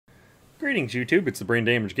Greetings YouTube, it's the Brain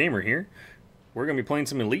Damage Gamer here. We're going to be playing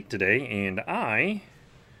some Elite today, and I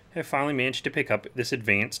have finally managed to pick up this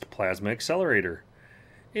advanced plasma accelerator.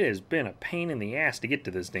 It has been a pain in the ass to get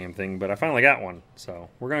to this damn thing, but I finally got one. So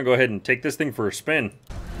we're going to go ahead and take this thing for a spin.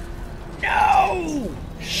 No!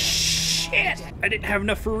 Shit! I didn't have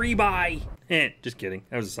enough for rebuy! Just kidding.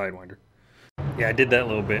 That was a Sidewinder. Yeah, I did that a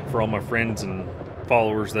little bit for all my friends and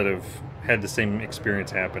followers that have had the same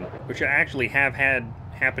experience happen, which I actually have had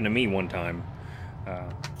happen to me one time.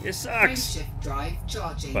 It sucks,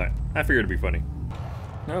 but I figured it'd be funny.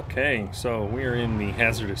 Okay, so we are in the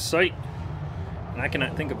hazardous site, and I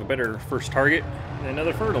cannot think of a better first target than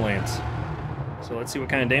another Fer-de-Lance. So let's see what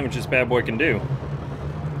kind of damage this bad boy can do.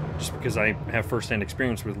 Just because I have first-hand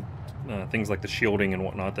experience with things like the shielding and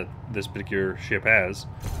whatnot that this particular ship has,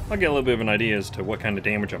 I'll get a little bit of an idea as to what kind of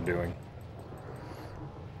damage I'm doing.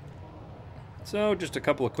 So just a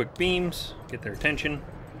couple of quick beams, get their attention.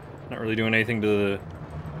 Not really doing anything to the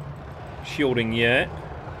shielding yet.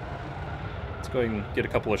 Let's go ahead and get a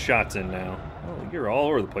couple of shots in now. Oh, you're all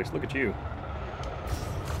over the place. Look at you.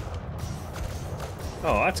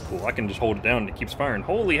 Oh, that's cool. I can just hold it down and it keeps firing.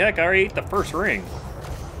 Holy heck, I already ate the first ring.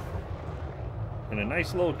 And a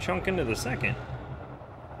nice little chunk into the second.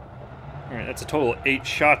 Alright, that's a total of 8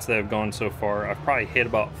 shots that have gone so far. I've probably hit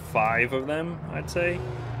about 5 of them, I'd say.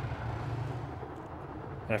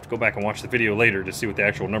 I have to go back and watch the video later to see what the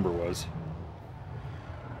actual number was.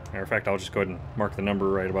 Matter of fact, I'll just go ahead and mark the number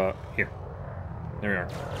right about here. There we are.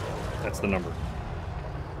 That's the number.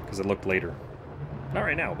 Because it looked later. Not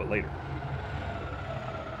right now, but later.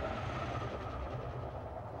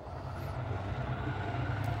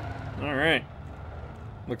 Alright.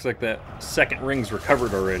 Looks like that second ring's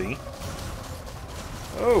recovered already.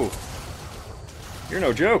 Oh! You're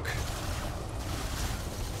no joke.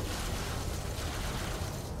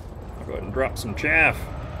 I'll go ahead and drop some chaff,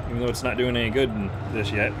 even though it's not doing any good in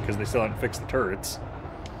this yet, because they still haven't fixed the turrets.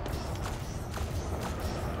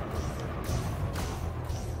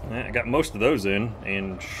 I got most of those in,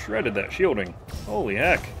 and shredded that shielding. Holy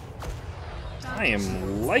heck. I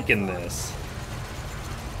am liking this.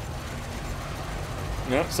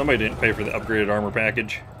 No, somebody didn't pay for the upgraded armor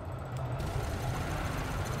package.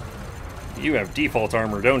 You have default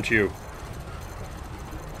armor, don't you?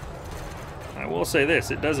 I will say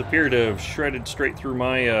this, it does appear to have shredded straight through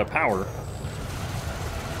my power.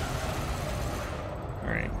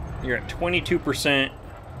 Alright, you're at 22%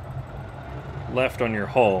 left on your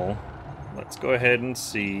hull. Let's go ahead and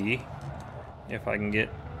see if I can get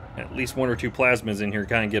at least 1 or 2 plasmas in here,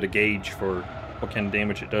 kind of get a gauge for what kind of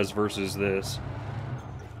damage it does versus this.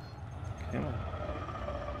 Come on.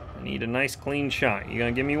 I need a nice clean shot. You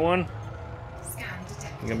gonna give me one?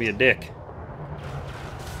 You're gonna be a dick.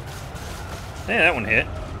 Yeah, that one hit.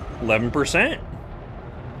 11%.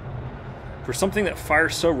 For something that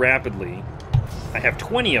fires so rapidly, I have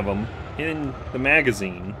 20 of them in the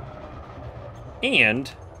magazine, and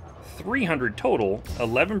 300 total,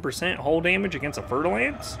 11% hull damage against a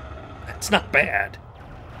Fer-de-Lance? That's not bad.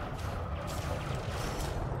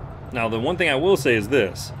 Now, the one thing I will say is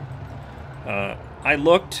this. I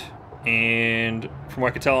looked, and from what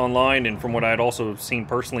I could tell online, and from what I had also seen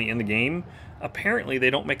personally in the game, apparently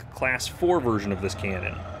they don't make a Class 4 version of this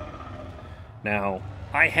cannon. Now,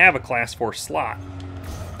 I have a Class 4 slot.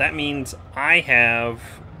 That means I have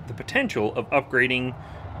the potential of upgrading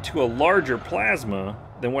to a larger plasma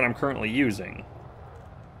than what I'm currently using.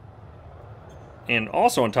 And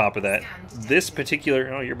also on top of that, this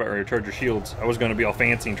particular... Oh, you're about ready to charge your shields. I was going to be all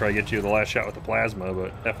fancy and try to get you the last shot with the plasma,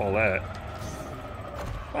 but F all that.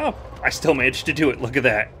 Well, I still managed to do it. Look at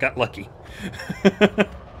that. Got lucky.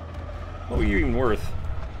 What were you even worth?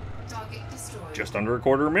 Just under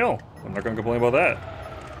 $250,000. I'm not going to complain about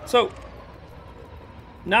that. So,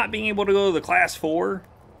 not being able to go to the Class 4,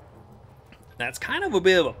 that's kind of a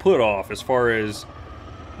bit of a put-off as far as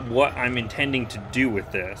what I'm intending to do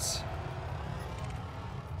with this.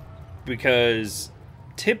 Because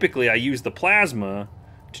typically I use the plasma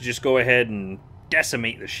to just go ahead and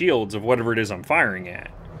decimate the shields of whatever it is I'm firing at.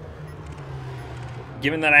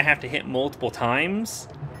 Given that I have to hit multiple times,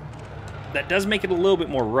 that does make it a little bit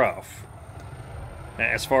more rough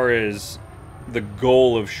as far as the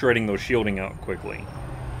goal of shredding those shielding out quickly.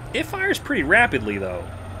 It fires pretty rapidly though,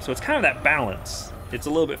 so it's kind of that balance. It's a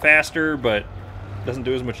little bit faster, but doesn't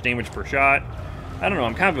do as much damage per shot. I don't know,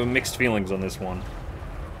 I'm kind of mixed feelings on this one.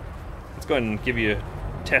 Let's go ahead and give you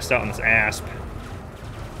a test out on this asp.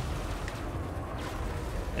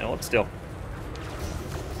 Yeah, let's still.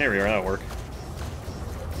 There we are, that'll work.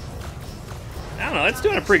 I don't know, it's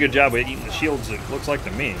doing a pretty good job of eating the shields, it looks like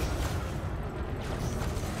to me.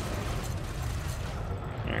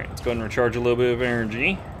 Alright, let's go ahead and recharge a little bit of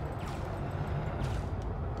energy.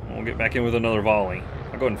 And we'll get back in with another volley.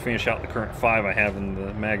 I'll go ahead and finish out the current 5 I have in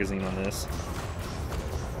the magazine on this.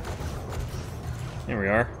 Here we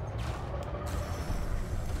are.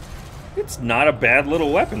 It's not a bad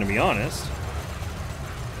little weapon, to be honest.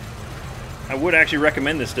 I would actually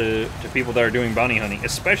recommend this to people that are doing bounty hunting,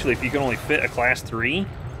 especially if you can only fit a class 3.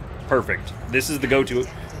 Perfect. This is the go-to.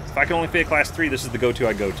 If I can only fit a class 3, this is the go-to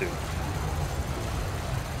I go to.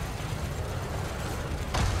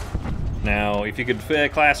 Now, if you could fit a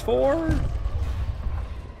class 4,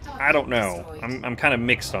 I don't know. I'm kind of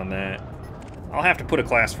mixed on that. I'll have to put a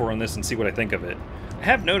class 4 on this and see what I think of it. I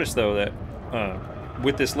have noticed, though, that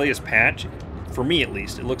with this latest patch, for me at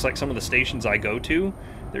least, it looks like some of the stations I go to,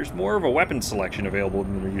 there's more of a weapon selection available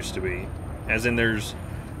than there used to be. As in, there's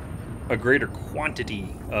a greater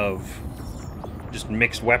quantity of just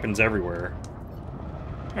mixed weapons everywhere.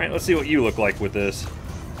 Alright, let's see what you look like with this.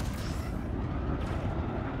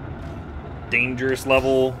 Dangerous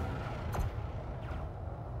level.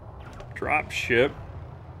 Drop ship.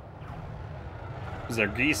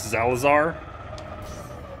 Zargis Zalazar.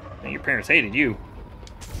 Man, your parents hated you.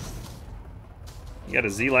 You got a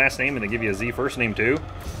Z last name and they give you a Z first name too?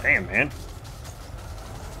 Damn, man.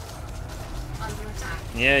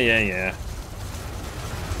 Yeah.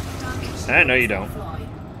 No, you don't.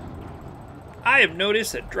 I have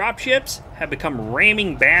noticed that dropships have become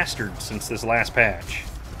ramming bastards since this last patch.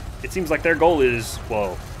 It seems like their goal is,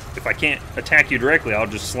 well, if I can't attack you directly, I'll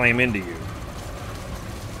just slam into you.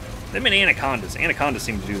 Them and anacondas. Anacondas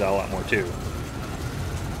seem to do that a lot more too.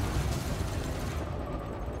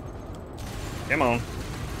 Come on.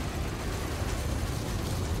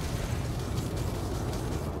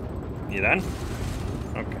 You done?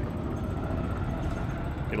 Okay.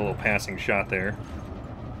 Get a little passing shot there.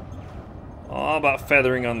 All about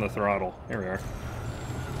feathering on the throttle. Here we are.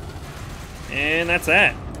 And that's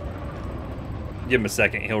that. Give him a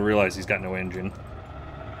second, he'll realize he's got no engine.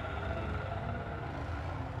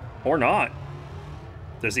 Or not.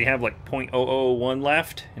 Does he have like .001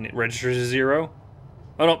 left and it registers as 0?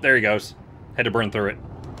 Oh no, there he goes. Had to burn through it.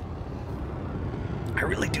 I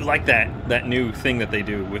really do like that new thing that they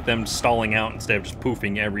do with them stalling out instead of just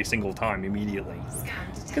poofing every single time immediately.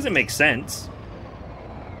 Because it makes sense.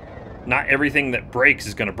 Not everything that breaks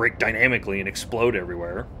is going to break dynamically and explode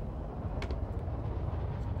everywhere.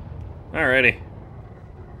 Alrighty.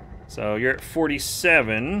 So you're at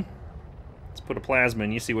 47. Let's put a plasma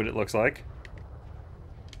in, you see what it looks like.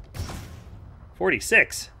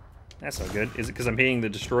 46. That's not good. Is it because I'm hitting the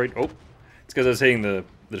destroyed... Oh, it's because I was hitting the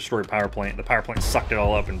destroyed power plant. The power plant sucked it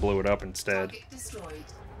all up and blew it up instead.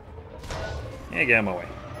 Yeah, get out of my way.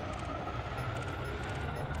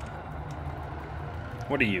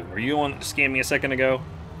 What are you? Are you the one that scanned me a second ago?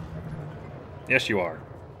 Yes, you are.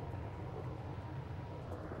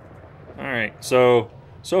 Alright, so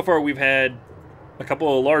far we've had a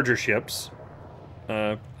couple of larger ships.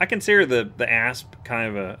 I consider the Asp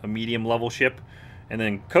kind of a medium level ship. And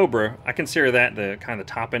then Cobra, I consider that the kind of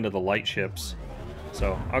top end of the light ships.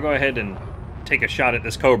 So I'll go ahead and take a shot at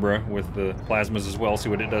this Cobra with the plasmas as well, see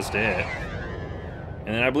what it does to it.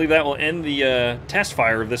 And then I believe that will end the test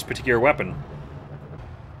fire of this particular weapon.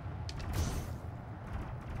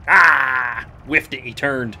 Ah! Whiffed it, he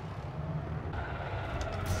turned.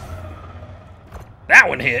 That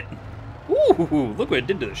one hit! Ooh, look what it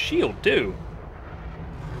did to the shield, too.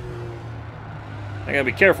 I gotta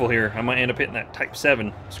be careful here. I might end up hitting that Type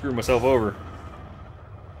 7. Screw myself over.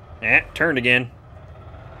 Turned again.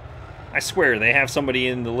 I swear, they have somebody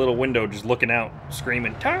in the little window just looking out,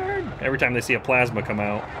 screaming, "Turn!" every time they see a plasma come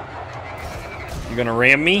out. You gonna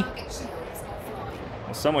ram me?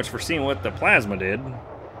 Well, so much for seeing what the plasma did.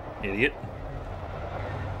 Idiot.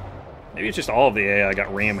 Maybe it's just all of the AI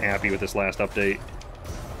got ram happy with this last update.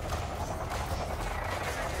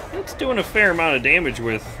 It's doing a fair amount of damage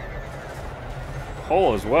with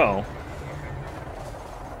hull as well.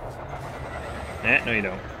 No you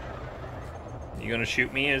don't. You gonna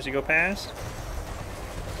shoot me as you go past?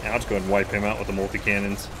 Now I'll just go ahead and wipe him out with the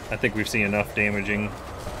multi-cannons. I think we've seen enough damaging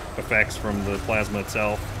effects from the plasma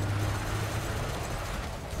itself.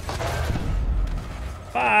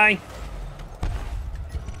 Bye!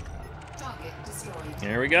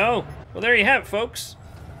 There we go. Well, there you have it, folks.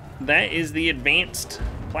 That is the advanced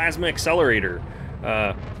plasma accelerator.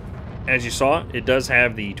 As you saw, it does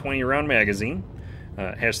have the 20-round magazine.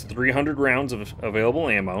 It has 300 rounds of available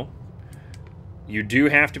ammo. You do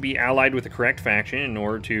have to be allied with the correct faction in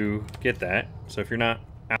order to get that. So if you're not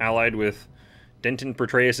allied with Denton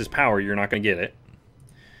Petraeus' power, you're not going to get it.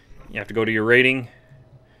 You have to go to your rating.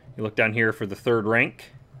 You look down here for the 3rd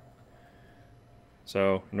rank.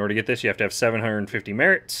 So in order to get this, you have to have 750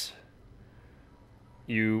 merits.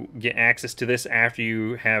 You get access to this after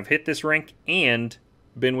you have hit this rank and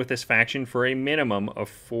been with this faction for a minimum of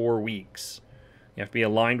 4 weeks. You have to be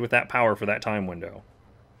aligned with that power for that time window.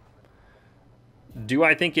 Do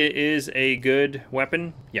I think it is a good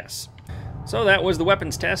weapon? Yes. So that was the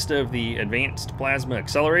weapons test of the Advanced Plasma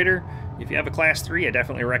Accelerator. If you have a Class 3, I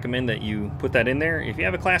definitely recommend that you put that in there. If you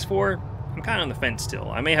have a Class 4, I'm kind of on the fence still.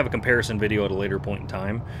 I may have a comparison video at a later point in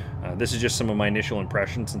time. This is just some of my initial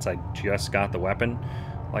impressions since I just got the weapon.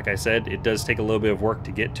 Like I said, it does take a little bit of work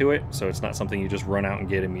to get to it, so it's not something you just run out and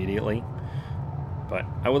get immediately. But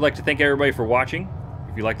I would like to thank everybody for watching.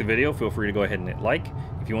 If you like the video, feel free to go ahead and hit like.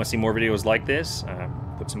 If you want to see more videos like this,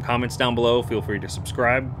 put some comments down below. Feel free to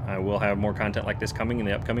subscribe. I will have more content like this coming in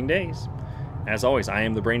the upcoming days. As always, I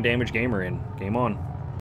am the Brain Damage Gamer, and game on.